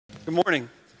Good morning.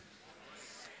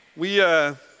 We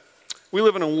live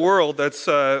in a world that's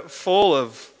full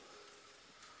of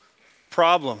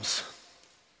problems.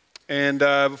 And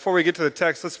before we get to the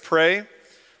text, let's pray.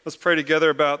 Let's pray together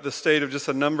about the state of just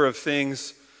a number of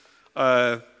things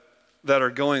that are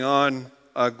going on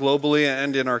globally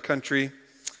and in our country.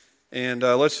 And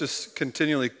let's just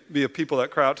continually be a people that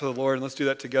cry out to the Lord, and let's do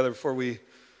that together before we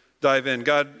dive in.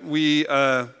 God, we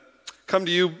come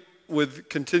to you with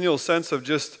continual sense of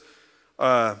just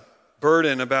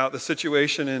burden about the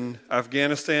situation in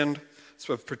Afghanistan. It's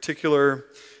of particular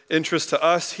interest to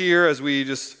us here as we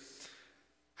just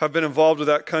have been involved with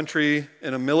that country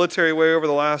in a military way over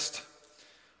the last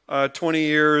 20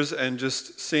 years, and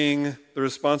just seeing the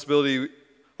responsibility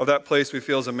of that place we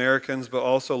feel as Americans, but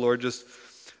also, Lord, just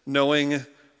knowing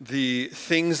the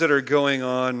things that are going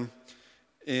on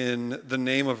in the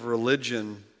name of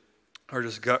religion are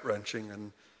just gut-wrenching,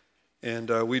 and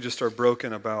we just are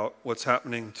broken about what's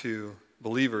happening to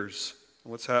believers,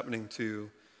 what's happening to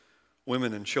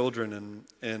women and children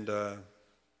and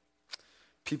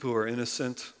people who are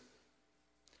innocent.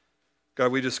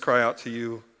 God, we just cry out to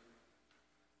you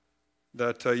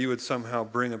that you would somehow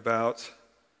bring about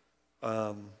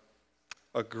a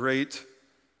great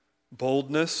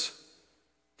boldness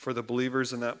for the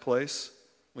believers in that place.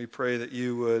 We pray that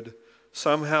you would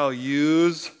somehow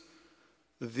use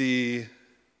the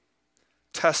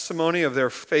testimony of their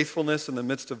faithfulness in the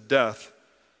midst of death.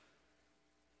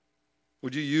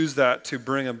 Would you use that to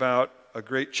bring about a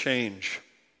great change,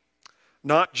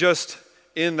 not just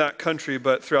in that country,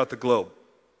 but throughout the globe?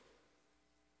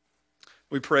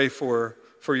 We pray for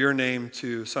your name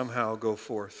to somehow go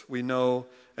forth. We know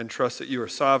and trust that you are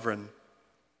sovereign.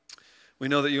 We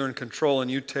know that you're in control,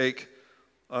 and you take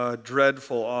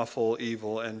dreadful, awful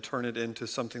evil and turn it into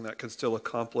something that can still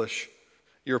accomplish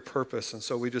your purpose. And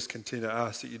so we just continue to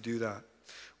ask that you do that.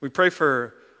 We pray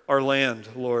for our land,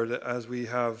 Lord, as we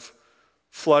have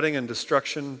flooding and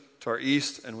destruction to our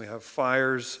east, and we have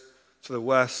fires to the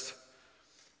west.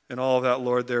 And all of that,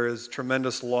 Lord, there is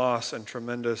tremendous loss and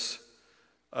tremendous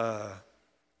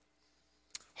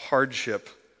hardship.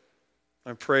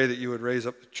 I pray that you would raise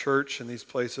up the church in these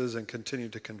places and continue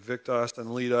to convict us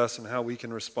and lead us in how we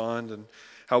can respond and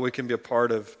how we can be a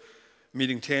part of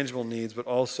meeting tangible needs, but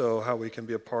also how we can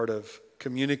be a part of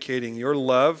communicating your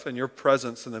love and your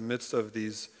presence in the midst of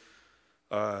these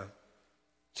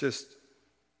just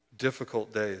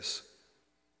difficult days.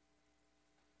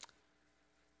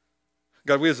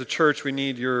 God, we as a church, we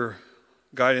need your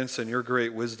guidance and your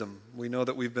great wisdom. We know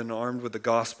that we've been armed with the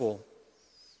gospel.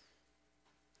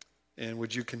 And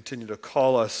would you continue to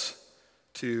call us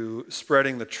to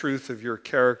spreading the truth of your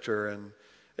character and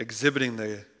exhibiting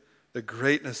the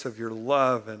greatness of your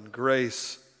love and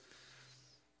grace.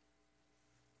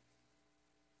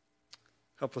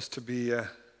 Help us to be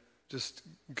just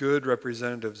good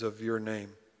representatives of your name.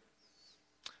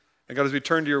 And God, as we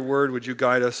turn to your word, would you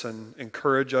guide us and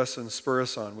encourage us and spur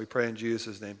us on? We pray in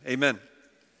Jesus' name. Amen.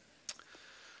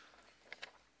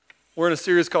 We're in a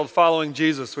series called Following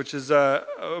Jesus, which is a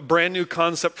brand new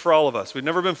concept for all of us. We've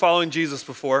never been following Jesus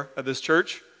before at this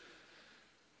church.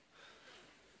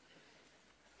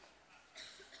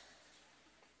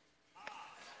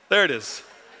 There it is.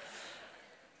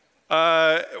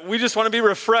 We just want to be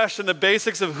refreshed in the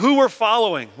basics of who we're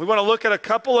following. We want to look at a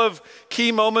couple of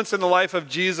key moments in the life of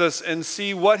Jesus and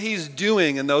see what he's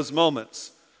doing in those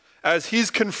moments. As he's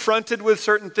confronted with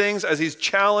certain things, as he's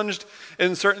challenged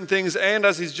in certain things, and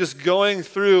as he's just going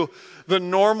through the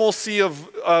normalcy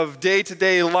of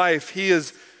day-to-day life, he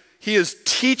is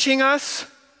teaching us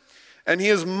and he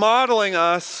is modeling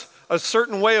us a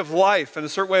certain way of life and a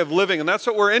certain way of living. And that's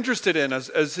what we're interested in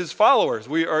as his followers.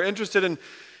 We are interested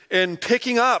in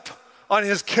picking up on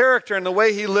his character and the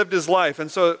way he lived his life. And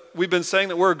so we've been saying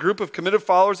that we're a group of committed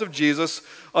followers of Jesus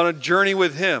on a journey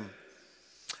with him.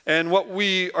 And what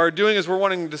we are doing is we're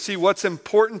wanting to see what's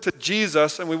important to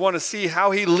Jesus, and we want to see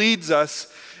how he leads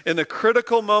us in the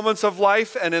critical moments of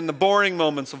life and in the boring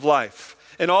moments of life.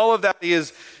 And all of that, he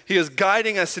is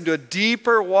guiding us into a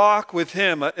deeper walk with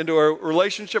him, into a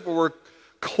relationship where we're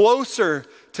closer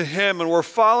to him and we're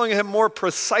following him more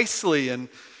precisely and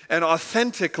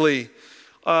authentically.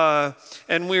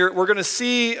 And we're going to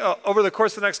see over the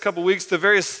course of the next couple of weeks the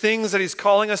various things that he's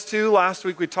calling us to. Last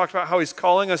week we talked about how he's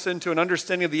calling us into an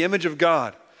understanding of the image of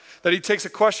God. That he takes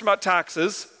a question about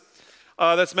taxes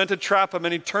that's meant to trap him,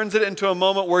 and he turns it into a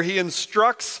moment where he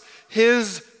instructs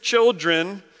his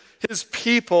children, his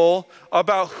people,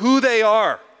 about who they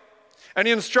are. And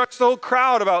he instructs the whole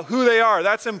crowd about who they are.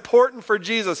 That's important for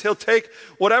Jesus. He'll take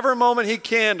whatever moment he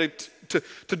can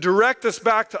to direct us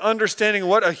back to understanding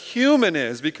what a human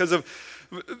is because of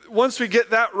once we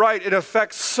get that right, it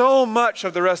affects so much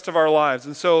of the rest of our lives.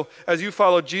 And so as you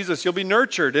follow Jesus, you'll be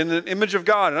nurtured in the image of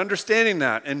God and understanding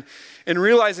that and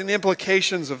realizing the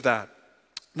implications of that.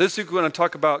 This week we're going to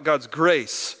talk about God's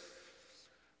grace.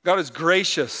 God is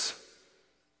gracious.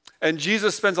 And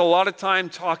Jesus spends a lot of time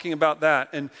talking about that.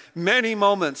 And many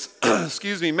moments,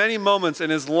 many moments in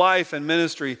his life and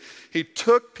ministry, he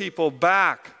took people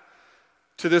back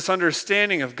to this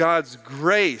understanding of God's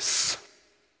grace.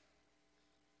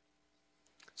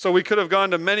 So we could have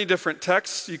gone to many different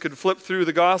texts. You could flip through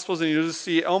the Gospels and you just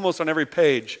see almost on every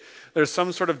page, there's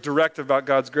some sort of directive about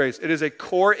God's grace. It is a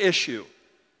core issue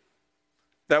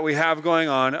that we have going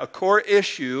on. A core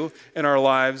issue in our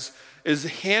lives is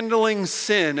handling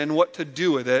sin and what to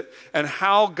do with it, and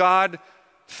how God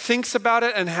thinks about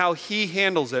it and how he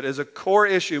handles it is a core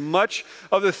issue. Much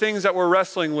of the things that we're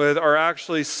wrestling with are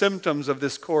actually symptoms of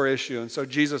this core issue. And so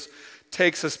Jesus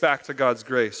takes us back to God's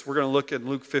grace. We're going to look at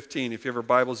Luke 15. If you have your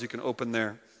Bibles, you can open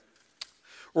there.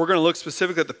 We're going to look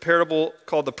specifically at the parable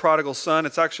called the prodigal son.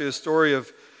 It's actually a story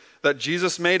that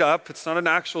Jesus made up. It's not an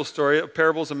actual story. A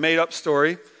parable is a made-up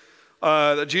story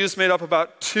that Jesus made up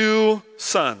about two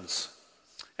sons.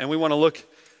 And we want to look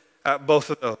at both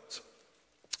of those.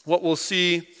 What we'll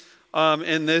see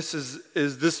in this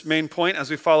is this main point. As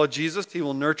we follow Jesus, he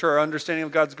will nurture our understanding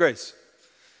of God's grace.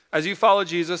 As you follow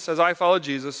Jesus, as I follow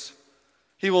Jesus,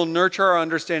 he will nurture our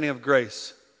understanding of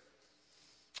grace.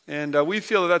 And we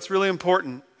feel that that's really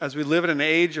important as we live in an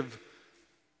age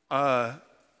of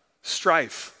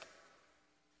strife,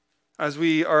 as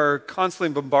we are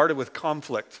constantly bombarded with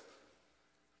conflict.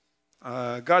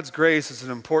 God's grace is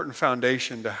an important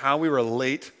foundation to how we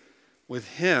relate with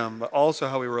him, but also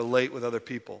how we relate with other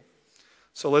people.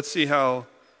 So let's see how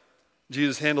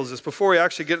Jesus handles this. Before we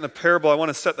actually get in the parable, I want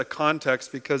to set the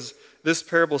context, because this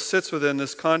parable sits within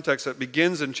this context that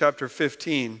begins in chapter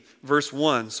 15, verse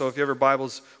 1. So if you have your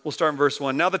Bibles, we'll start in verse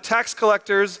 1. Now the tax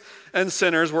collectors and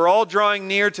sinners were all drawing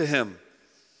near to him,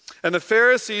 and the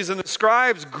Pharisees and the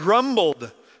scribes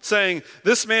grumbled, saying,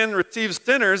 this man receives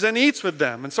sinners and eats with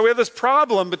them. And so we have this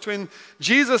problem between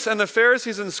Jesus and the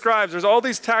Pharisees and scribes. There's all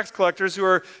these tax collectors who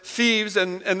are thieves,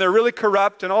 and they're really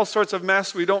corrupt and all sorts of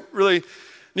mess we don't really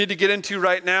need to get into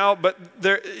right now. But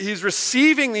he's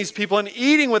receiving these people and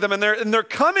eating with them, and they're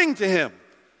coming to him,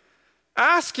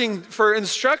 asking for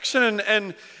instruction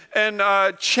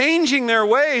and changing their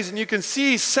ways. And you can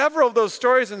see several of those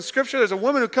stories in Scripture. There's a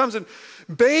woman who comes and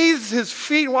bathes his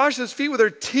feet, washes his feet with her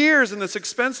tears in this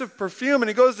expensive perfume. And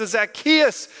he goes to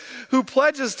Zacchaeus, who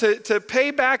pledges to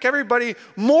pay back everybody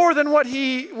more than what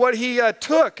he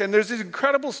took. And there's these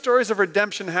incredible stories of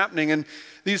redemption happening. And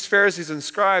these Pharisees and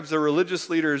scribes, the religious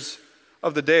leaders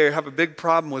of the day, have a big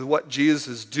problem with what Jesus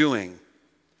is doing.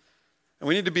 And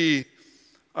we need to be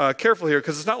careful here,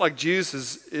 because it's not like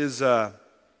Jesus is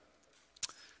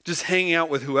just hanging out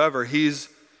with whoever. He's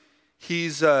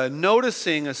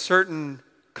noticing a certain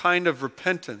kind of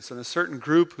repentance and a certain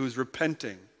group who's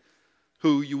repenting,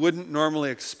 who you wouldn't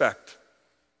normally expect.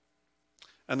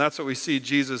 And that's what we see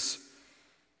Jesus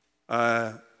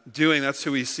doing. That's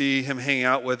who we see him hanging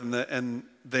out with, and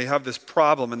they have this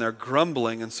problem, and they're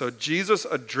grumbling. And so Jesus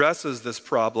addresses this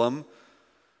problem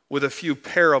with a few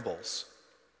parables.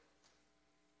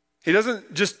 He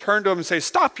doesn't just turn to them and say,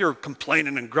 stop your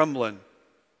complaining and grumbling.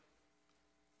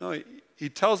 No, he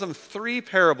tells them three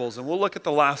parables, and we'll look at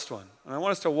the last one. And I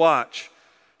want us to watch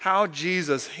how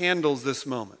Jesus handles this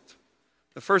moment.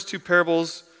 The first two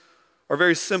parables are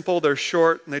very simple, they're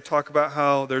short, and they talk about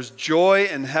how there's joy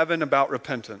in heaven about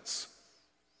repentance.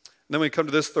 And then we come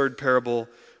to this third parable,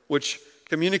 which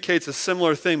communicates a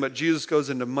similar thing, but Jesus goes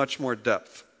into much more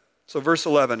depth. So verse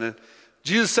 11, and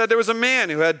Jesus said there was a man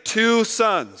who had two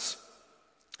sons.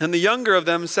 And the younger of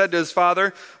them said to his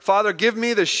father, Father, give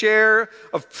me the share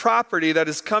of property that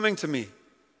is coming to me.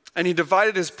 And he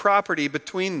divided his property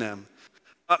between them.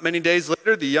 Not many days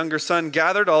later, the younger son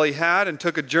gathered all he had and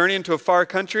took a journey into a far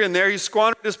country, and there he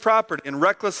squandered his property in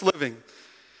reckless living.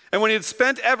 And when he had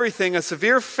spent everything, a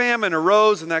severe famine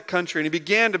arose in that country, and he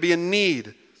began to be in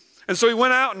need. And so he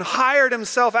went out and hired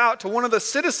himself out to one of the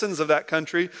citizens of that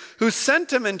country, who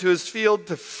sent him into his field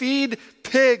to feed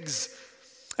pigs.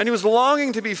 And he was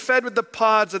longing to be fed with the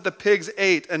pods that the pigs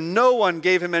ate, and no one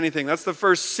gave him anything. That's the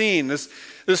first scene. This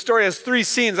story has three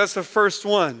scenes. That's the first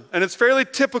one. And it's fairly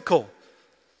typical.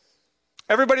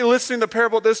 Everybody listening to the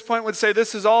parable at this point would say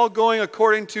this is all going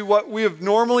according to what we have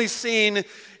normally seen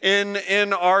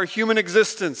in our human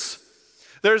existence.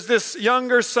 There's this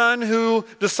younger son who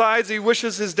decides he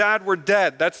wishes his dad were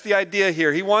dead. That's the idea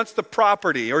here. He wants the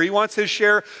property, or he wants his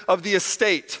share of the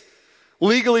estate.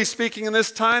 Legally speaking, in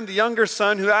this time, the younger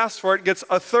son who asked for it gets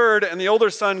a third, and the older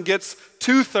son gets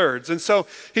 2/3. And so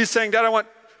he's saying, Dad, I want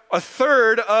a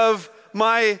third of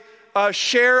my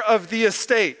share of the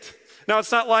estate. Now,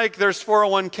 it's not like there's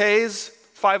 401ks,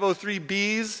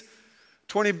 503bs,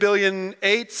 20 billion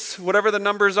eights, whatever the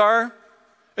numbers are.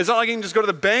 It's not like you can just go to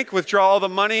the bank, withdraw all the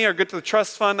money, or get to the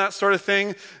trust fund, that sort of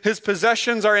thing. His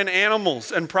possessions are in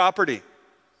animals and property.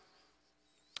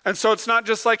 And so it's not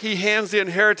just like he hands the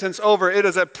inheritance over. It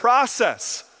is a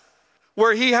process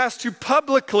where he has to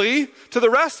publicly, to the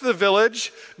rest of the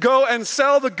village, go and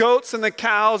sell the goats and the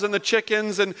cows and the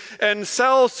chickens and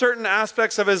sell certain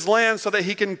aspects of his land so that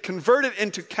he can convert it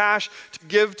into cash to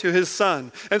give to his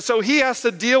son. And so he has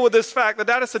to deal with this fact, the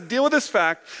dad has to deal with this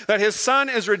fact that his son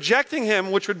is rejecting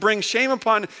him, which would bring shame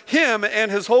upon him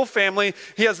and his whole family.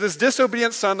 He has this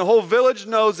disobedient son. The whole village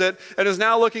knows it and is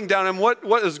now looking down on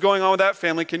what is going on with that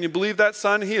family. Can you believe that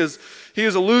son? He is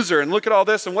a loser, and look at all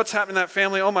this and what's happening in that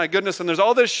family. Oh my goodness. And there's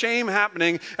all this shame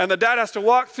happening, and the dad has to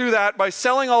walk through that by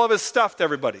selling all of his stuff to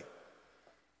everybody.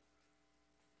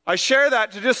 I share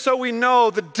that to just so we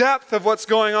know the depth of what's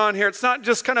going on here. It's not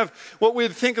just kind of what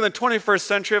we'd think in the 21st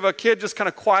century of a kid just kind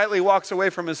of quietly walks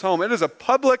away from his home. It is a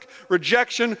public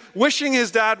rejection, wishing his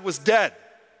dad was dead.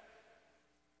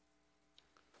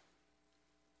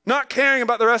 Not caring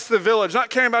about the rest of the village, not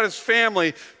caring about his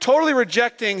family, totally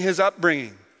rejecting his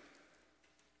upbringing.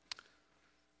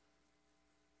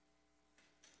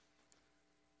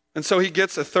 And so he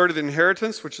gets a third of the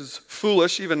inheritance, which is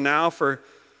foolish even now for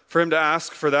him to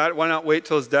ask for that. Why not wait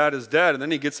till his dad is dead? And then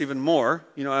he gets even more,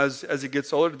 as he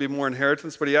gets older, to be more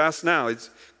inheritance. But he asks now. It's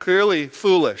clearly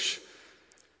foolish.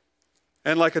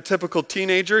 And like a typical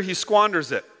teenager, he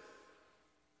squanders it.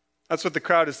 That's what the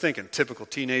crowd is thinking. Typical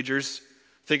teenagers,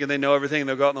 thinking they know everything.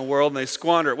 They'll go out in the world and they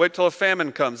squander it. Wait till a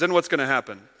famine comes. Then what's going to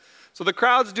happen? So the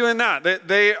crowd's doing that.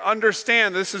 They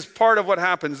understand this is part of what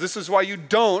happens. This is why you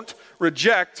don't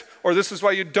reject, or this is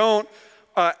why you don't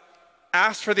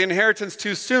ask for the inheritance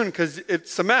too soon, because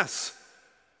it's a mess.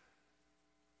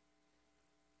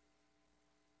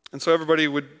 And so everybody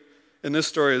in this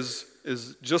story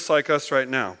is just like us right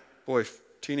now. Boy,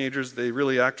 teenagers, they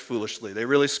really act foolishly. They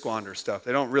really squander stuff.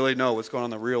 They don't really know what's going on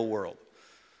in the real world.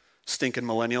 Stinking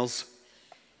millennials.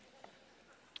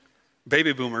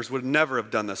 Baby boomers would never have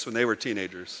done this when they were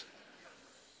teenagers.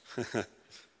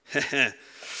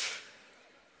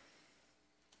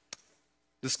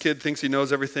 This kid thinks he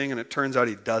knows everything, and it turns out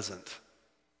he doesn't.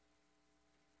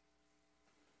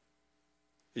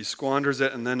 He squanders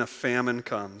it, and then a famine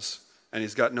comes, and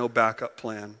he's got no backup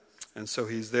plan. And so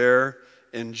he's there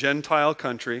in Gentile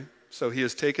country. So he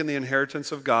has taken the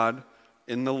inheritance of God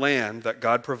in the land that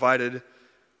God provided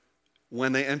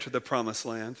when they entered the promised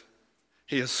land.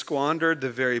 He has squandered the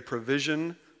very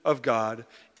provision of God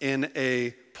in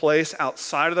a place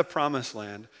outside of the promised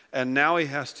land, and now he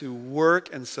has to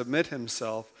work and submit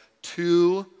himself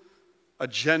to a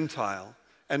Gentile.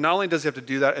 And not only does he have to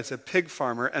do that, it's a pig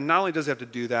farmer, and not only does he have to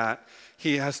do that,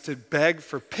 he has to beg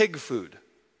for pig food.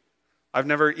 I've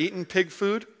never eaten pig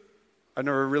food. I've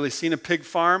never really seen a pig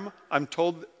farm. I'm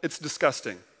told it's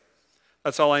disgusting.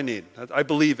 That's all I need. I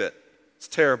believe it. It's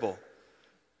terrible.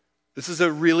 This is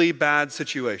a really bad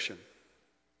situation.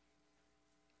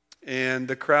 And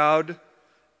the crowd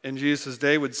in Jesus'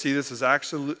 day would see this as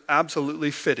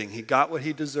absolutely fitting. He got what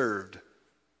he deserved.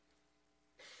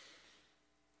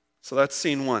 So that's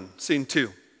scene 1. Scene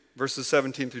 2, verses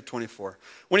 17 through 24.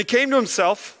 When he came to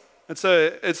himself, it's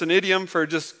an idiom for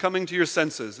just coming to your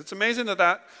senses. It's amazing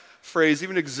that phrase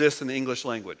even exists in the English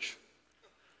language.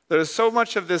 There's so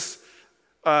much of this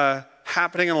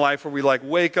happening in life where we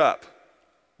wake up,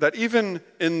 that even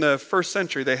in the first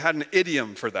century, they had an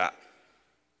idiom for that,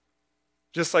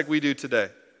 just like we do today.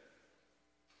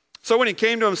 So when he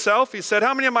came to himself, he said,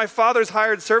 "How many of my father's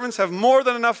hired servants have more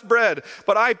than enough bread,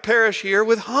 but I perish here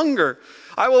with hunger?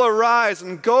 I will arise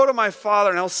and go to my father,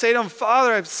 and I'll say to him,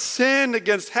 Father, I've sinned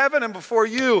against heaven and before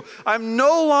you. I'm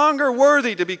no longer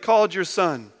worthy to be called your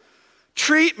son.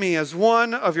 Treat me as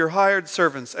one of your hired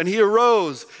servants." And he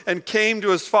arose and came to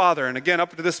his father. And again,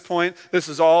 up to this point, this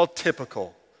is all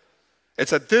typical.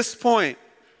 It's at this point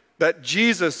that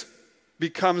Jesus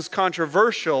becomes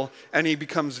controversial and he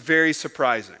becomes very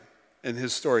surprising in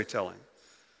his storytelling.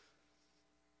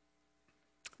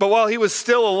 But while he was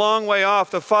still a long way off,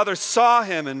 the father saw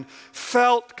him and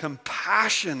felt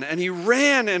compassion, and he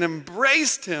ran and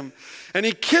embraced him and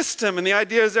he kissed him. And the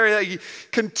idea is there that he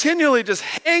continually just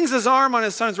hangs his arm on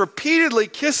his son, repeatedly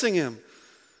kissing him.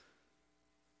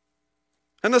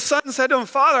 And the son said to him,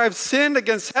 "Father, I've sinned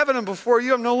against heaven and before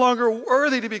you. I'm no longer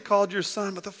worthy to be called your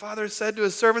son." But the father said to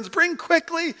his servants, "Bring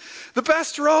quickly the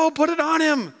best robe, put it on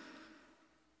him.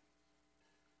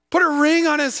 Put a ring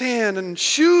on his hand and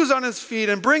shoes on his feet,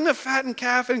 and bring the fattened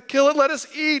calf and kill it. Let us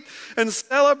eat and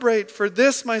celebrate. For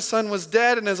this my son was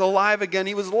dead and is alive again.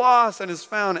 He was lost and is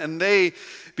found." And they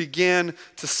began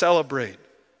to celebrate.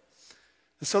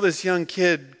 And so this young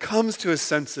kid comes to his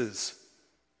senses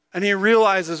and he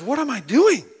realizes, what am I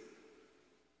doing?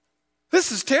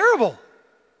 This is terrible.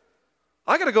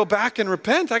 I got to go back and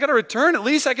repent. I got to return. At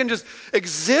least I can just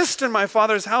exist in my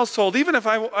father's household. Even if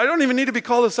I don't even need to be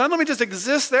called a son, let me just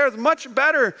exist there. It's much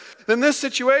better than this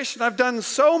situation. I've done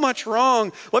so much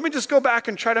wrong. Let me just go back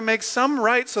and try to make some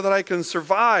right so that I can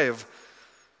survive.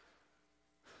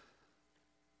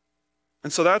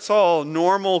 And so that's all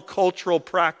normal cultural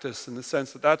practice in the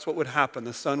sense that that's what would happen.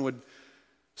 The son would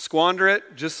squander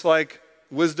it just like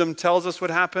wisdom tells us would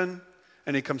happen.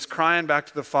 And he comes crying back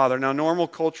to the father. Now, normal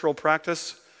cultural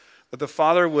practice, but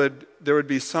there would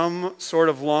be some sort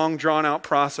of long drawn out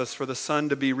process for the son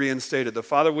to be reinstated. The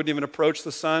father wouldn't even approach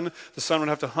the son. The son would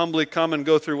have to humbly come and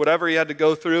go through whatever he had to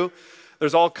go through.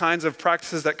 There's all kinds of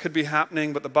practices that could be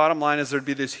happening, but the bottom line is there'd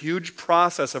be this huge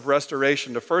process of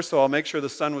restoration to, first of all, make sure the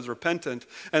son was repentant,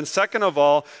 and second of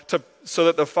all, so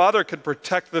that the father could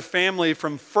protect the family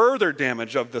from further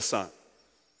damage of the son.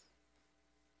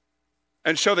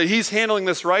 And show that he's handling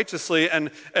this righteously and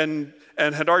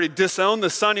had already disowned the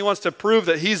son. He wants to prove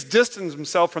that he's distanced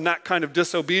himself from that kind of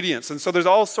disobedience. And so there's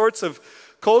all sorts of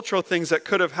cultural things that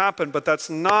could have happened, but that's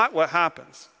not what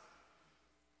happens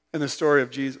in the story of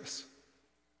Jesus.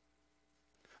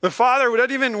 The father would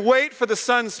not even wait for the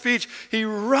son's speech. He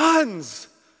runs.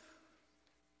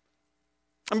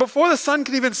 And before the son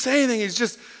can even say anything, he's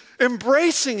just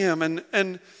embracing him.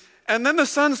 And then the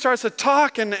son starts to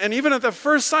talk, and even at the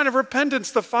first sign of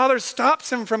repentance, the father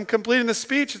stops him from completing the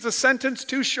speech. It's a sentence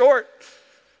too short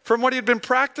from what he had been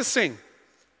practicing.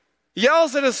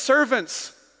 Yells at his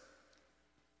servants.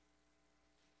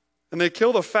 And they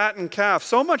kill the fattened calf.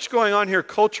 So much going on here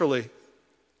culturally.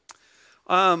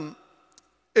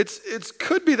 It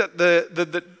could be that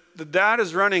the dad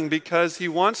is running because he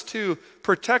wants to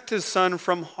protect his son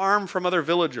from harm from other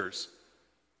villagers.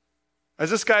 As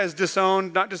this guy is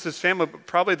disowned, not just his family, but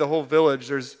probably the whole village,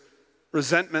 there's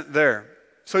resentment there.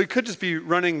 So he could just be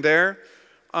running there.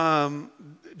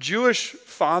 Jewish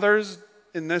fathers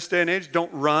in this day and age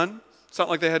don't run. It's not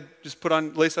like they had just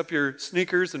lace up your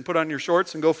sneakers and put on your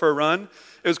shorts and go for a run.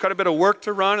 It was quite a bit of work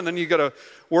to run, and then you got to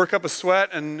work up a sweat,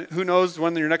 and who knows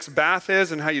when your next bath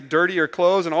is and how you dirty your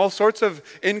clothes and all sorts of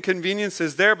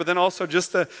inconveniences there, but then also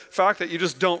just the fact that you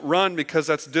just don't run because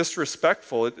that's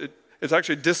disrespectful. It's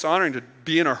actually dishonoring to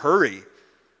be in a hurry.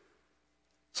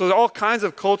 So there's all kinds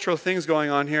of cultural things going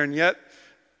on here, and yet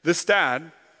this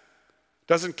dad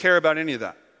doesn't care about any of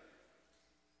that.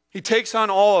 He takes on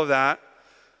all of that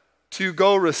to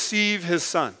go receive his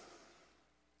son.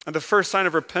 And the first sign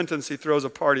of repentance, he throws a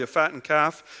party. A fattened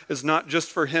calf is not just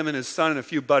for him and his son and a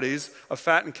few buddies. A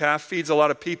fattened calf feeds a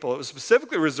lot of people. It was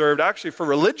specifically reserved actually for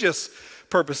religious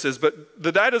purposes, but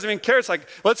the dad doesn't even care. It's like,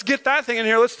 let's get that thing in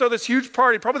here. Let's throw this huge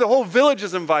party. Probably the whole village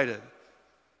is invited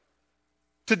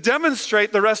to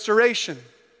demonstrate the restoration.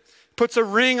 Puts a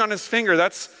ring on his finger.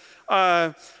 That's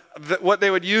what they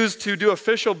would use to do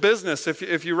official business.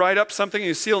 If you write up something,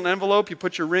 you seal an envelope, you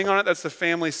put your ring on it, that's the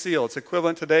family seal. It's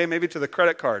equivalent today maybe to the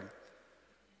credit card.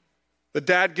 The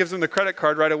dad gives him the credit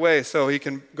card right away so he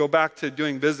can go back to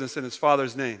doing business in his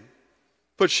father's name.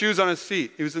 Put shoes on his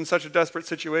feet. He was in such a desperate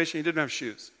situation, he didn't have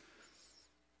shoes.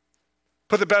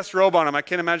 Put the best robe on him. I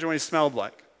can't imagine what he smelled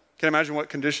like. Can't imagine what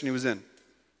condition he was in.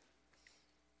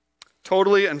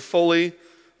 Totally and fully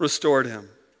restored him.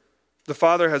 The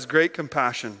father has great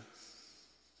compassion.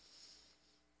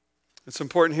 It's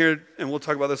important here, and we'll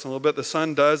talk about this in a little bit, the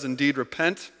son does indeed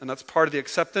repent, and that's part of the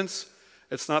acceptance.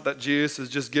 It's not that Jesus is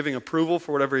just giving approval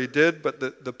for whatever he did, but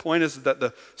the point is that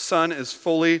the son is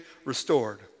fully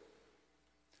restored.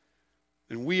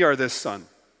 And we are this son.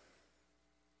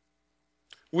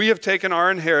 We have taken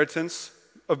our inheritance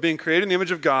of being created in the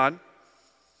image of God,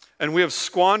 and we have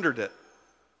squandered it.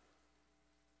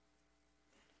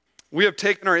 We have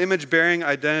taken our image-bearing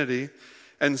identity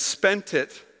and spent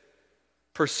it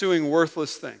pursuing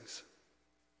worthless things.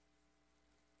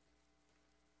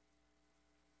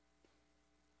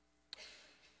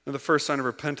 And the first sign of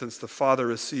repentance, the father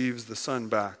receives the son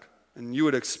back. And you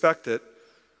would expect the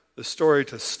story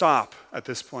to stop at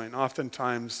this point.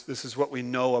 Oftentimes, this is what we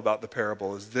know about the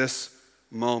parable, is this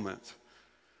moment.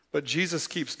 But Jesus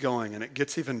keeps going, and it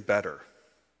gets even better.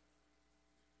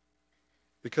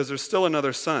 Because there's still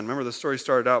another son. Remember, the story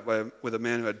started out with a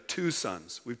man who had two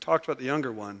sons. We've talked about the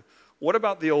younger one. What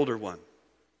about the older one?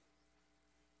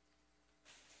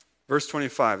 Verse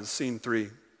 25, scene 3.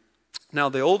 Now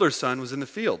the older son was in the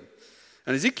field,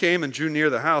 And as he came and drew near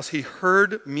the house, he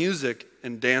heard music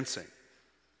and dancing.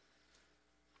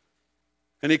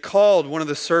 And he called one of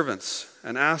the servants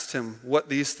and asked him what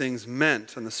these things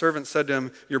meant. And the servant said to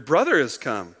him, "Your brother has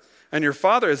come, and your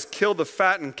father has killed the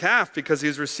fattened calf because he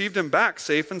has received him back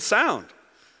safe and sound."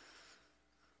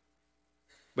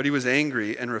 But he was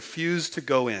angry and refused to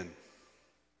go in.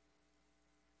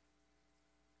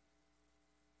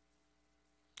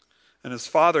 And his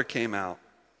father came out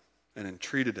and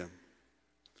entreated him.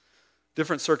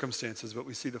 Different circumstances, but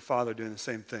we see the father doing the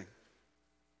same thing.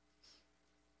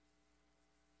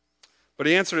 But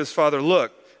he answered his father,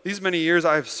 "Look, these many years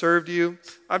I have served you.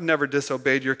 I've never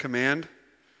disobeyed your command."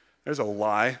 There's a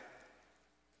lie.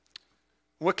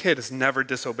 What kid has never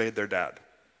disobeyed their dad?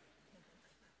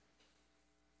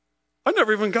 I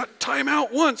never even got time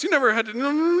out once. You never had to,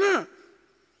 no.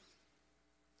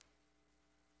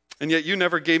 And yet you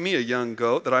never gave me a young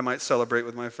goat that I might celebrate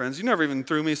with my friends. You never even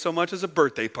threw me so much as a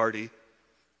birthday party.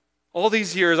 All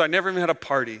these years, I never even had a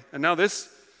party. And now this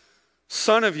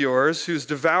son of yours who's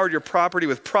devoured your property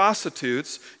with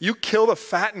prostitutes, you kill the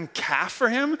fattened calf for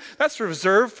him? That's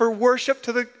reserved for worship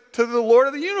to the Lord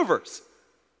of the universe.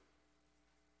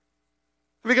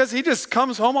 Because he just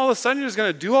comes home all of a sudden, you're just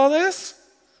going to do all this?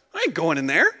 I ain't going in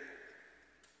there.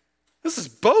 This is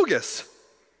bogus.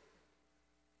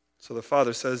 So the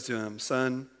father says to him,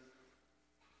 "Son,"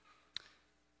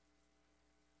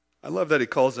 I love that he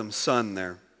calls him son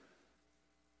there.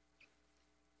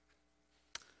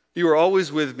 "You are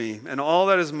always with me, and all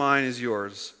that is mine is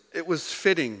yours. It was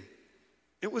fitting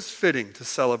to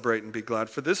celebrate and be glad.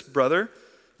 For this brother,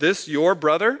 your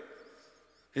brother,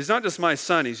 he's not just my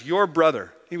son, he's your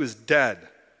brother. He was dead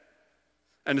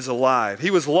and is alive. He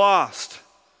was lost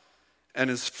and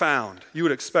is found." You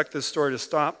would expect this story to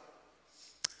stop,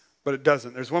 but it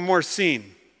doesn't. There's one more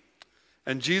scene,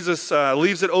 and Jesus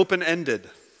leaves it open-ended.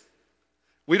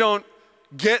 We don't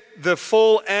get the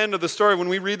full end of the story. When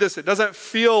we read this, it doesn't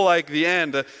feel like the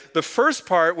end. The first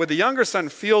part with the younger son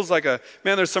feels like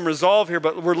there's some resolve here,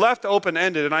 but we're left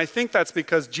open-ended, and I think that's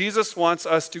because Jesus wants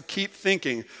us to keep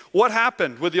thinking, what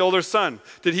happened with the older son?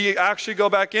 Did he actually go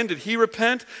back in? Did he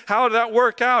repent? How did that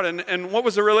work out? And what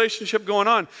was the relationship going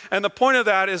on? And the point of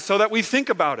that is so that we think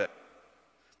about it.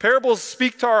 Parables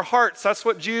speak to our hearts. That's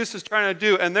what Jesus is trying to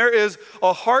do. And there is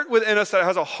a heart within us that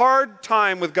has a hard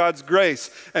time with God's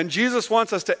grace. And Jesus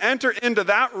wants us to enter into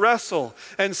that wrestle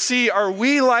and see, are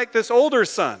we like this older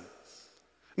son?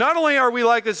 Not only are we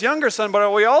like this younger son, but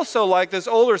are we also like this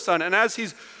older son? And as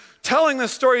he's telling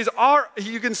this story,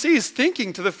 you can see he's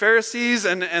thinking to the Pharisees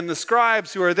and the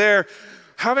scribes who are there,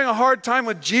 having a hard time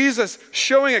with Jesus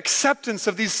showing acceptance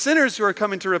of these sinners who are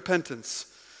coming to repentance.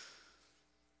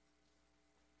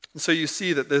 And so you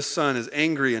see that this son is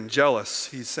angry and jealous.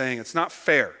 He's saying, it's not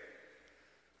fair.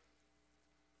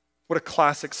 What a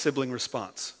classic sibling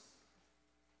response.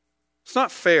 It's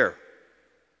not fair.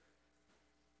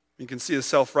 You can see the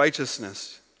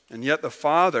self-righteousness, and yet the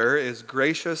father is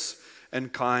gracious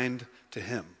and kind to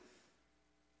him.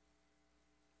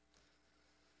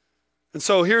 And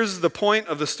so here's the point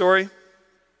of the story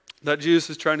that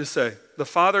Jesus is trying to say. The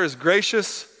father is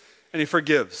gracious and he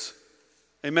forgives.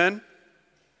 Amen?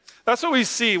 That's what we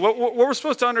see. What we're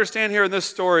supposed to understand here in this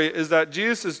story is that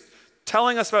Jesus is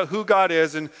telling us about who God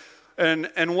is and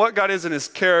what God is in his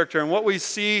character. And what we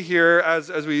see here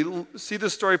as we see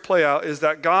this story play out is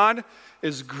that God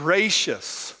is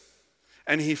gracious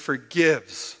and he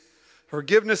forgives.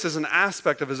 Forgiveness is an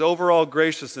aspect of his overall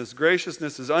graciousness.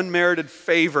 Graciousness is unmerited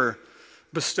favor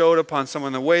bestowed upon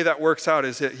someone. The way that works out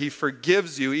is that he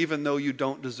forgives you even though you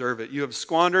don't deserve it. You have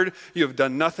squandered, you have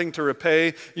done nothing to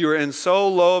repay. You are in so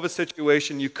low of a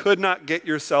situation you could not get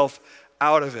yourself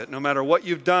out of it. No matter what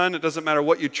you've done, it doesn't matter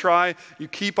what you try, you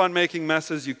keep on making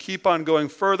messes, you keep on going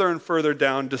further and further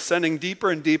down, descending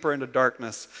deeper and deeper into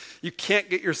darkness. You can't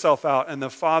get yourself out, and the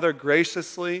Father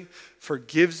graciously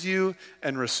forgives you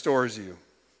and restores you.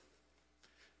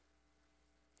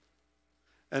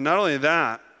 And not only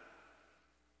that,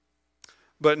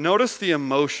 but notice the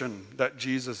emotion that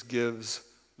Jesus gives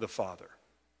the Father.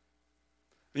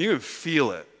 You can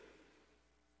feel it.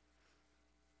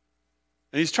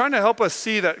 And he's trying to help us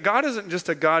see that God isn't just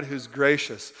a God who's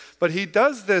gracious, but he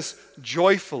does this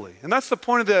joyfully. And that's the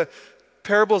point of the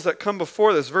parables that come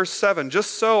before this. Verse 7,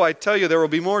 just so I tell you, there will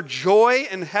be more joy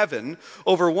in heaven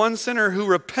over one sinner who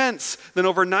repents than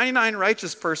over 99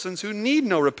 righteous persons who need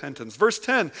no repentance. Verse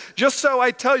 10, just so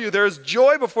I tell you, there is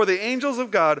joy before the angels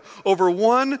of God over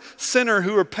one sinner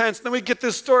who repents. Then we get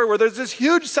this story where there's this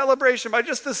huge celebration by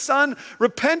just the son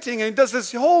repenting, and he does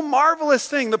this whole marvelous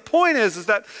thing. The point is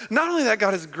that not only that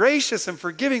God is gracious and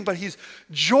forgiving, but he's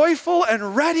joyful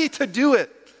and ready to do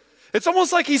it. It's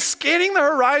almost like he's scanning the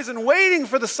horizon, waiting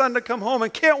for the son to come home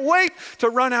and can't wait to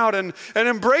run out and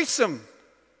embrace him.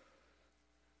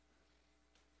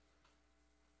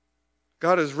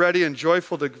 God is ready and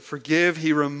joyful to forgive.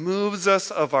 He removes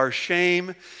us of our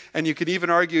shame. And you could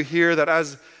even argue here that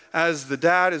as the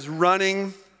dad is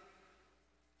running,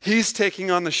 he's taking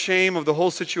on the shame of the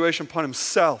whole situation upon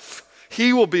himself.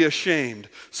 He will be ashamed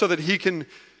so that he can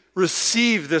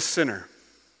receive this sinner.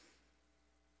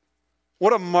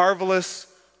 What a marvelous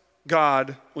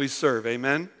God we serve,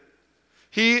 amen?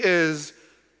 He is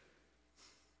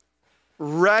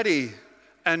ready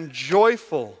and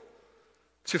joyful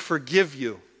to forgive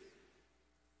you.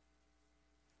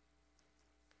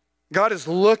 God is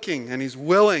looking and he's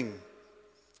willing.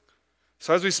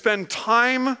 So as we spend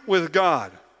time with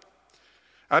God,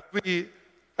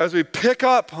 as we pick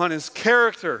up on his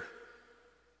character,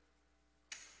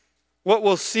 what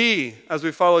we'll see as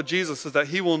we follow Jesus is that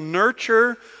he will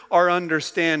nurture our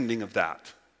understanding of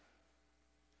that.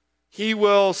 He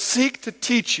will seek to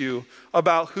teach you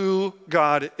about who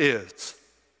God is.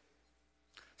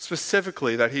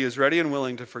 Specifically, that he is ready and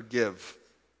willing to forgive.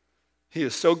 He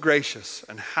is so gracious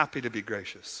and happy to be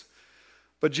gracious.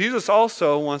 But Jesus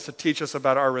also wants to teach us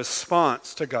about our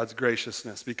response to God's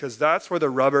graciousness, because that's where the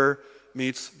rubber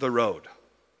meets the road.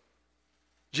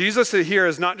 Jesus here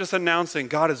is not just announcing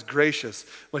God is gracious,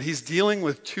 but he's dealing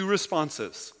with two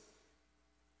responses.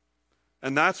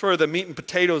 And that's where the meat and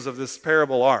potatoes of this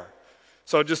parable are.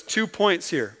 So just 2 points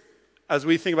here as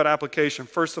we think about application.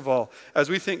 First of all, as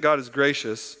we think God is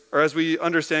gracious, or as we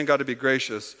understand God to be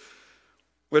gracious,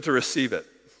 we have to receive it.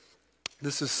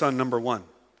 This is son number 1.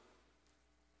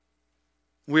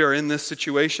 We are in this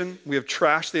situation. We have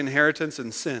trashed the inheritance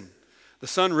in sin. The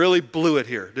son really blew it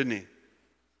here, didn't he?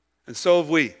 And so have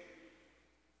we.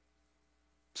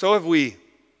 So have we.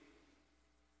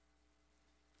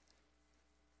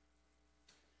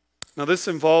 Now this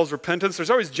involves repentance. There's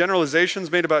always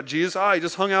generalizations made about Jesus. He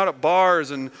just hung out at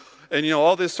bars and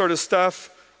all this sort of stuff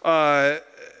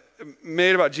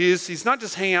made about Jesus. He's not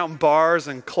just hanging out in bars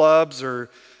and clubs or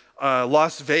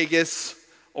Las Vegas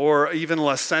or even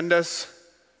Las Sendas.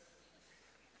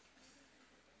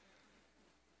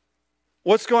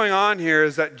 What's going on here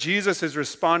is that Jesus is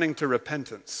responding to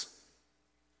repentance.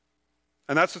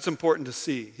 And that's what's important to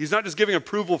see. He's not just giving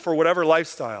approval for whatever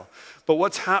lifestyle, but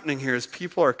what's happening here is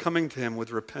people are coming to him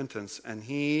with repentance, and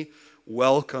he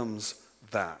welcomes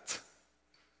that.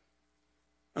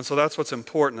 And so that's what's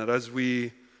important, that as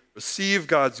we receive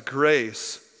God's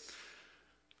grace,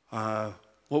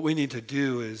 what we need to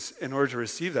do is, in order to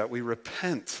receive that, we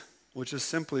repent, which is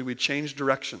simply we change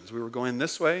directions. We were going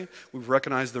this way, we've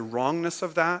recognized the wrongness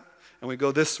of that, and we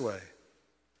go this way.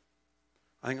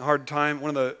 I think one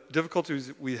of the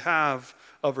difficulties we have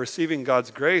of receiving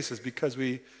God's grace is because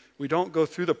we don't go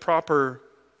through the proper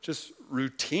just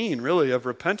routine, really, of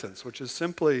repentance, which is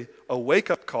simply a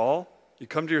wake-up call. You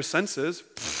come to your senses.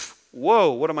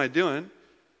 Whoa, what am I doing?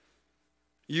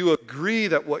 You agree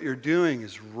that what you're doing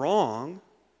is wrong.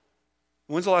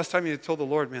 When's the last time you told the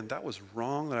Lord, man, that was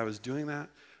wrong that I was doing that?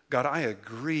 God, I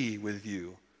agree with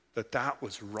you that that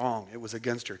was wrong. It was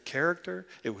against your character.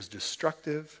 It was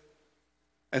destructive.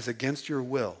 It's against your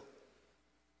will.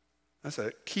 That's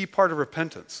a key part of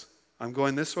repentance. I'm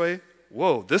going this way.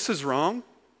 Whoa, this is wrong.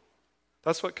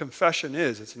 That's what confession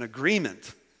is. It's an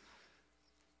agreement.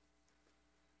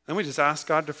 Then we just ask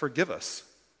God to forgive us.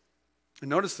 And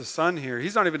notice the son here,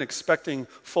 he's not even expecting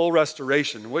full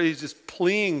restoration. He's just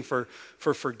pleading for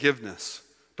forgiveness.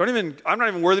 I'm not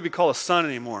even worthy to be called a son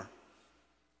anymore.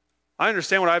 I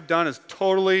understand what I've done is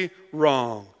totally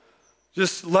wrong.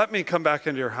 Just let me come back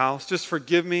into your house. Just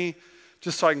forgive me,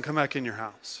 just so I can come back in your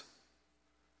house.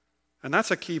 And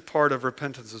that's a key part of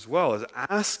repentance as well, is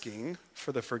asking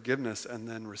for the forgiveness and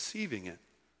then receiving it.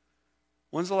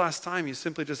 When's the last time you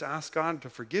simply just asked God to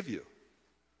forgive you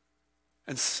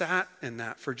and sat in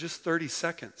that for just 30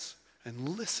 seconds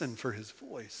and listened for his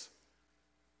voice?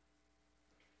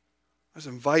 I just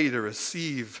invite you to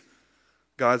receive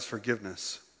God's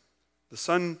forgiveness. The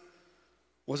son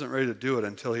wasn't ready to do it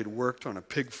until he'd worked on a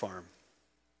pig farm.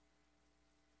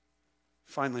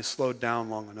 Finally slowed down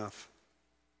long enough.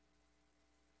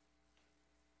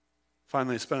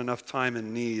 Finally spent enough time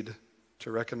in need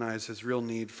to recognize his real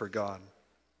need for God.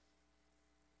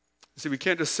 See, we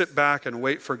can't just sit back and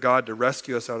wait for God to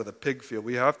rescue us out of the pig field.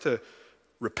 We have to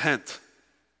repent.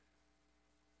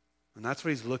 And that's what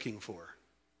he's looking for.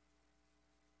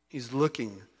 He's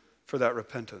looking for that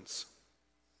repentance.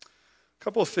 A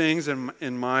couple of things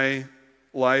in my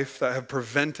life that have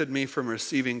prevented me from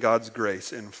receiving God's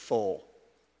grace in full.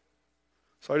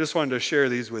 So I just wanted to share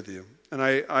these with you. and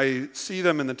I see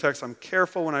them in the text. I'm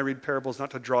careful when I read parables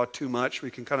not to draw too much. We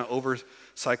can kind of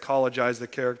over-psychologize the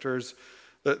characters.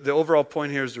 The overall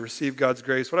point here is to receive God's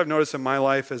grace. What I've noticed in my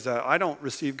life is that I don't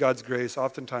receive God's grace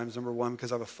oftentimes, number one,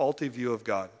 because I have a faulty view of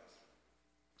God.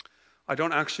 I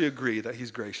don't actually agree that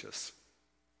he's gracious.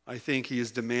 I think he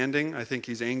is demanding. I think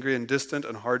he's angry and distant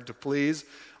and hard to please.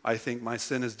 I think my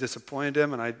sin has disappointed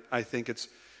him, and I think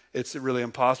it's really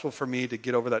impossible for me to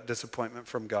get over that disappointment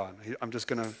from God.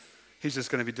 He's just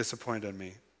gonna be disappointed in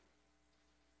me.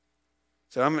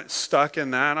 So I'm stuck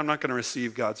in that. I'm not gonna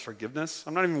receive God's forgiveness.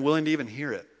 I'm not even willing to even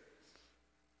hear it.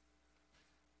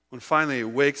 When finally it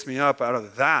wakes me up out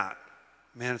of that,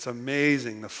 man, it's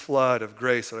amazing the flood of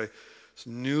grace that I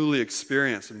newly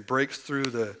experienced and breaks through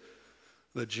the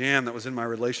jam that was in my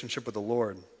relationship with the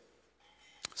Lord.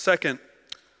 Second,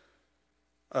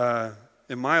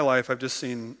 in my life, I've just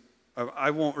seen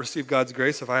I won't receive God's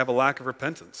grace if I have a lack of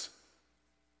repentance.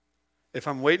 If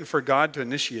I'm waiting for God to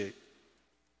initiate.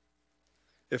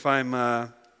 If I'm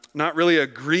not really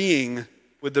agreeing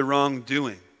with the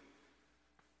wrongdoing.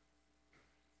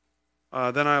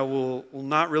 Then I will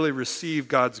not really receive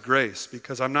God's grace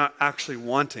because I'm not actually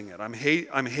wanting it. I'm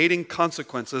hating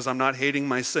consequences. I'm not hating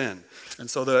my sin. And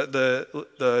so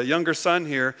the younger son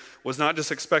here was not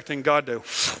just expecting God to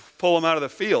pull him out of the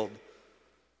field.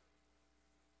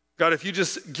 God, if you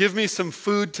just give me some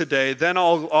food today, then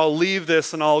I'll leave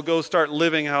this and I'll go start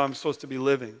living how I'm supposed to be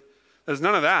living. There's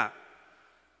none of that.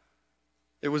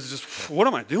 It was just, what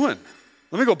am I doing?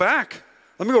 Let me go back.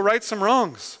 Let me go right some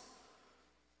wrongs.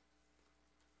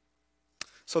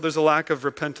 So there's a lack of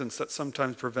repentance that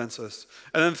sometimes prevents us.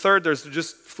 And then third, there's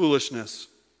just foolishness.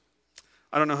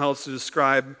 I don't know how else to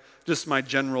describe just my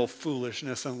general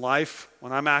foolishness in life.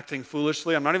 When I'm acting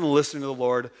foolishly, I'm not even listening to the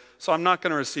Lord, so I'm not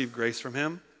going to receive grace from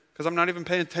him because I'm not even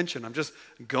paying attention. I'm just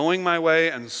going my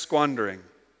way and squandering.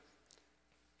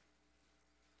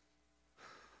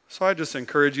 So I just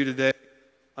encourage you today.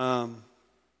 The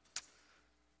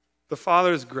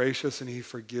Father is gracious and he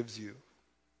forgives you.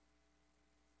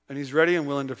 And he's ready and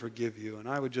willing to forgive you. And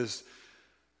I would just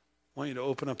want you to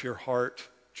open up your heart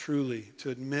truly to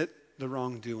admit the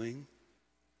wrongdoing.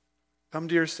 Come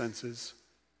to your senses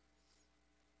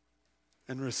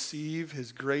and receive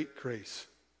his great grace.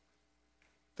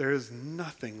 There is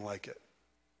nothing like it.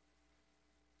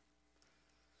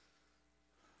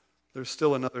 There's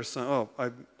still another son.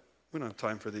 We don't have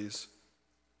time for these.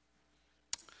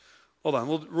 Hold on,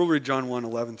 we'll read John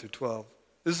 1:11 through 12.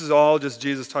 This is all just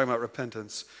Jesus talking about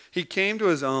repentance. He came to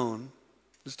his own.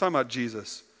 This is talking about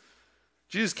Jesus.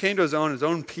 Jesus came to his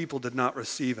own people did not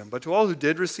receive him. But to all who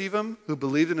did receive him, who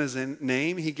believed in his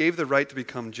name, he gave the right to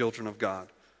become children of God.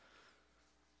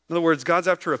 In other words, God's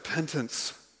after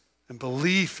repentance and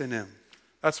belief in him.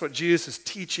 That's what Jesus is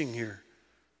teaching here.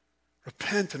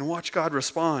 Repent and watch God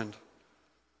respond.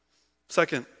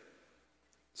 Second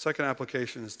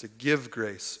application is to give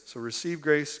grace. So receive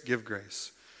grace, give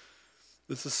grace.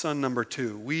 This is son number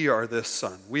 2. We are this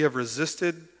son. We have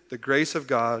resisted the grace of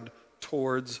God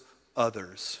towards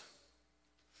others.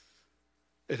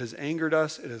 It has angered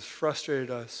us. It has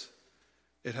frustrated us.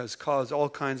 It has caused all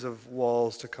kinds of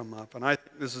walls to come up. And I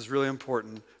think this is really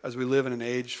important as we live in an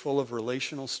age full of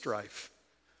relational strife.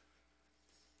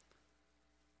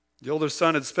 The older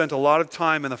son had spent a lot of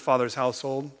time in the father's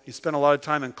household. He spent a lot of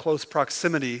time in close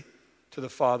proximity to the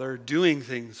father, doing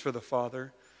things for the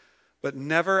father, but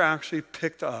never actually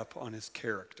picked up on his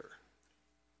character.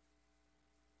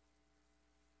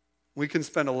 We can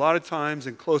spend a lot of times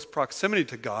in close proximity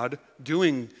to God,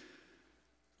 doing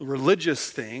religious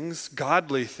things,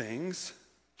 godly things,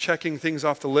 checking things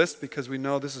off the list because we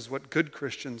know this is what good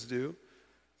Christians do.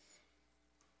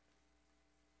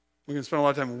 We can spend a lot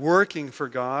of time working for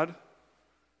God,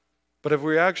 but have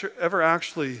we ever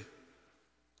actually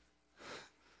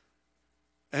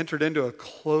entered into a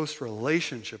close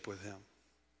relationship with him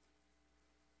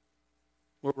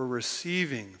where we're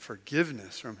receiving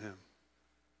forgiveness from him,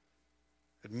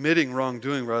 admitting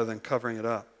wrongdoing rather than covering it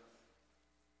up?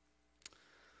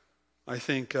 I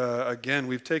think, again,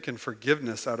 we've taken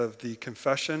forgiveness out of the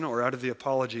confession or out of the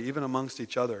apology, even amongst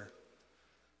each other.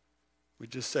 We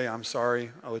just say, I'm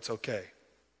sorry, oh, it's okay.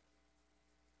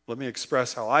 Let me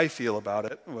express how I feel about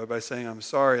it by saying I'm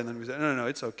sorry, and then we say, no,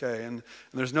 it's okay. And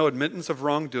there's no admittance of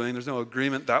wrongdoing, there's no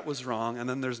agreement that was wrong, and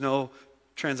then there's no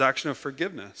transaction of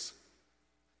forgiveness.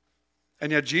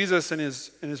 And yet Jesus, in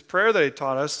his prayer that he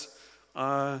taught us,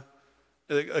 a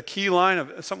key line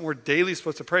of something we're daily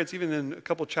supposed to pray, it's even in a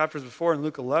couple chapters before in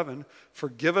Luke 11,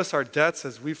 forgive us our debts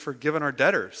as we've forgiven our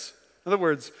debtors. In other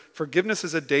words, forgiveness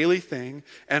is a daily thing,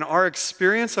 and our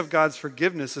experience of God's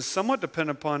forgiveness is somewhat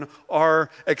dependent upon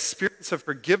our experience of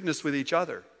forgiveness with each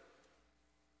other.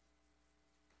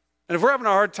 And if we're having a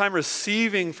hard time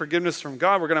receiving forgiveness from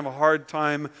God, we're going to have a hard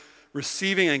time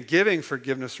receiving and giving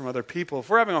forgiveness from other people. If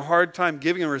we're having a hard time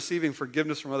giving and receiving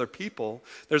forgiveness from other people,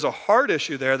 there's a heart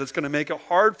issue there that's going to make it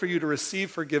hard for you to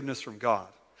receive forgiveness from God.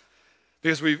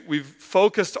 Because we've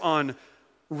focused on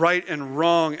right and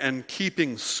wrong and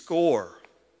keeping score.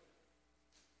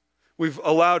 We've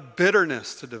allowed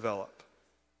bitterness to develop.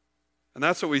 And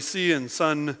that's what we see in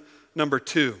son number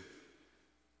 2.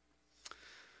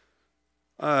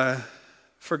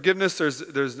 Forgiveness,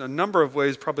 there's a number of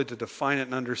ways probably to define it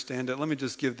and understand it. Let me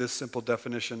just give this simple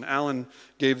definition. Alan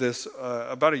gave this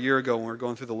about a year ago when we were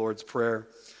going through the Lord's Prayer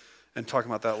and talking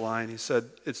about that line. He said,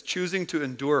 it's choosing to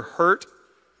endure hurt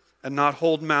and not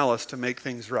hold malice to make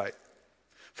things right.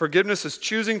 Forgiveness is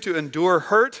choosing to endure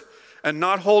hurt and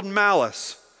not hold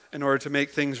malice in order to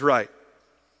make things right.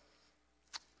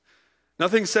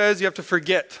 Nothing says you have to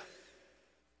forget.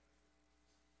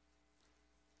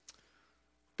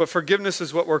 But forgiveness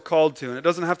is what we're called to, and it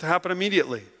doesn't have to happen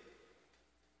immediately.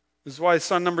 This is why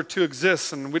son number 2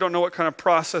 exists, and we don't know what kind of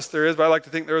process there is, but I like to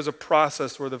think there is a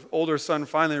process where the older son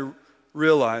finally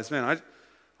realized, man,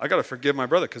 I got to forgive my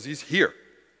brother because he's here.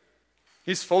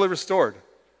 He's fully restored.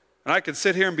 And I can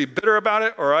sit here and be bitter about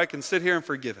it, or I can sit here and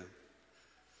forgive him.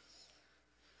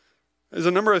 There's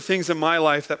a number of things in my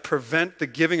life that prevent the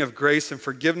giving of grace and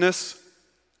forgiveness.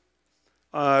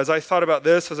 As I thought about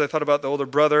this, as I thought about the older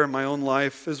brother in my own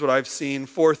life, this is what I've seen.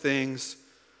 4 things.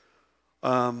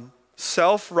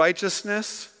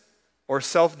 Self-righteousness or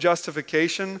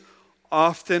self-justification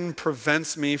often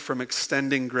prevents me from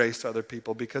extending grace to other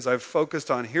people because I've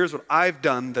focused on, here's what I've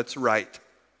done that's right.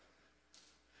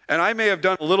 And I may have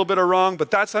done a little bit of wrong,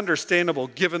 but that's understandable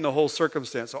given the whole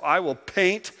circumstance. So I will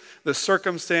paint the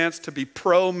circumstance to be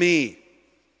pro-me.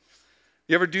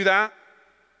 You ever do that?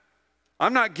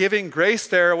 I'm not giving grace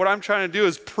there. What I'm trying to do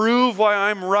is prove why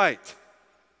I'm right.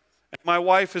 And my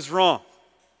wife is wrong.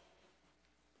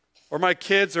 Or my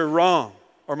kids are wrong.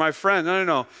 Or my friend.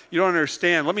 No. You don't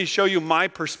understand. Let me show you my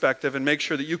perspective and make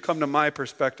sure that you come to my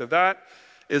perspective. That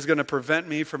is going to prevent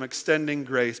me from extending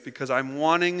grace because I'm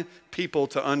wanting people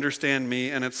to understand me,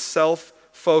 and it's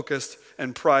self-focused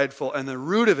and prideful, and the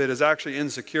root of it is actually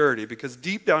insecurity because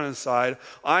deep down inside,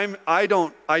 I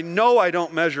know I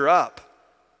don't measure up.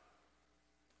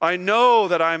 I know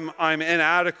that I'm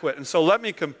inadequate, and so let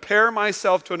me compare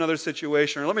myself to another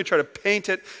situation, or let me try to paint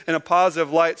it in a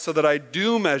positive light so that I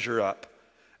do measure up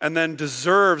and then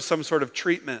deserve some sort of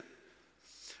treatment.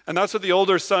 And that's what the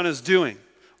older son is doing.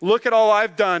 Look at all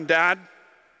I've done, Dad.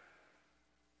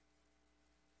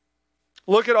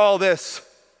 Look at all this.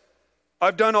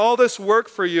 I've done all this work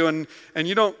for you, and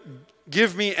you don't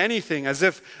give me anything, as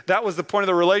if that was the point of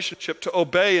the relationship, to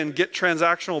obey and get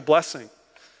transactional blessing.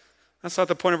 That's not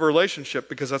the point of a relationship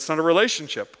because that's not a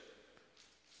relationship.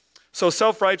 So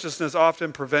self-righteousness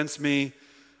often prevents me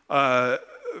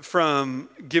from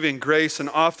giving grace and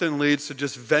often leads to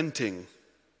just venting.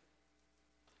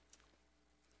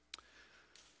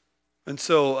 And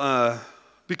so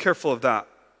be careful of that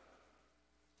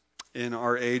in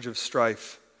our age of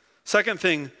strife. Second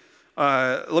thing,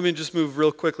 let me just move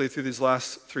real quickly through these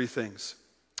last 3 things.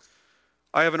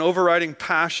 I have an overriding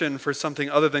passion for something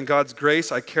other than God's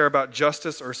grace. I care about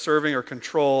justice or serving or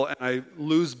control, and I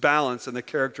lose balance in the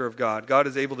character of God. God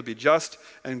is able to be just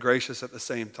and gracious at the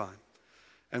same time.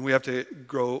 And we have to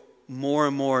grow more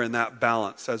and more in that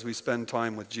balance as we spend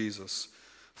time with Jesus.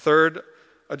 Third,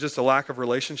 just a lack of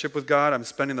relationship with God. I'm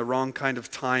spending the wrong kind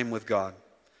of time with God.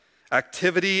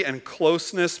 Activity and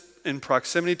closeness in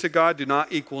proximity to God do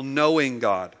not equal knowing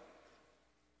God.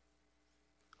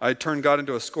 I turn God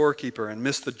into a scorekeeper and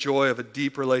miss the joy of a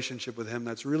deep relationship with Him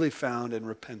that's really found in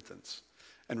repentance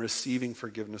and receiving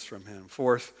forgiveness from Him.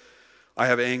 Fourth, I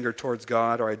have anger towards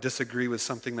God, or I disagree with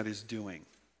something that He's doing.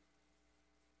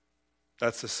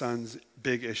 That's the son's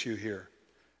big issue here.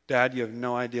 Dad, you have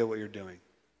no idea what you're doing.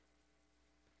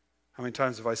 How many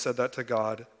times have I said that to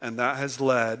God? And that has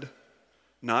led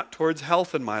not towards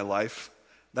health in my life,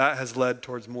 that has led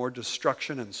towards more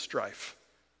destruction and strife.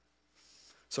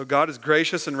 So God is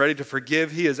gracious and ready to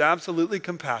forgive. He is absolutely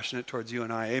compassionate towards you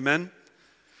and I. Amen?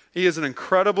 He is an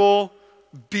incredible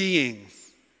being.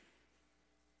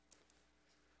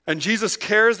 And Jesus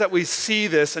cares that we see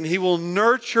this, and He will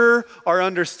nurture our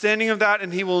understanding of that,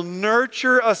 and He will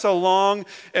nurture us along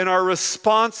in our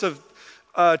response to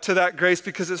that grace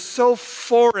because it's so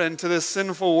foreign to this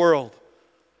sinful world.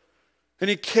 And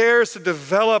he cares to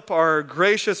develop our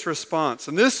gracious response.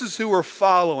 And this is who we're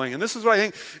following. And this is what I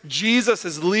think Jesus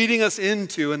is leading us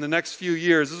into in the next few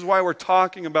years. This is why we're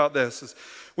talking about this.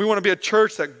 We want to be a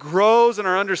church that grows in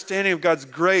our understanding of God's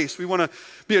grace. We want to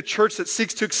be a church that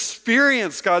seeks to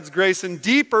experience God's grace in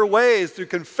deeper ways through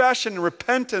confession and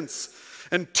repentance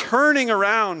and turning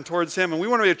around towards him. And we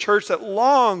want to be a church that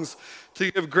longs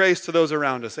to give grace to those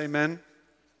around us. Amen.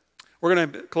 We're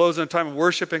going to close in a time of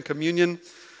worship and communion.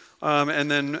 And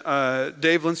then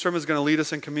Dave Lindstrom is going to lead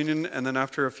us in communion. And then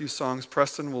after a few songs,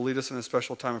 Preston will lead us in a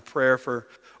special time of prayer for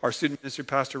our student ministry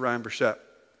pastor, Ryan Burchett.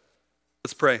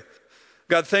 Let's pray.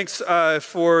 God, thanks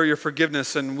for your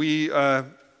forgiveness. And we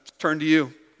turn to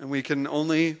you. And we can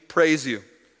only praise you.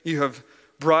 You have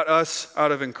brought us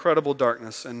out of incredible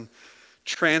darkness and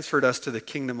transferred us to the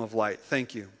kingdom of light.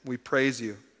 Thank you. We praise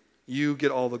you. You get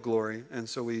all the glory. And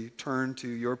so we turn to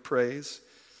your praise.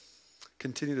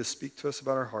 Continue to speak to us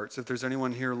about our hearts. If there's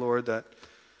anyone here, Lord, that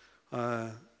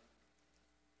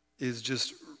is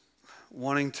just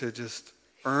wanting to just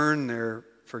earn their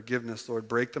forgiveness, Lord,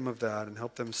 break them of that and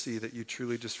help them see that you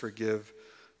truly just forgive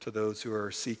to those who are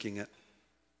seeking it.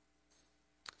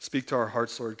 Speak to our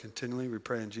hearts, Lord, continually. We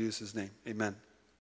pray in Jesus' name. Amen.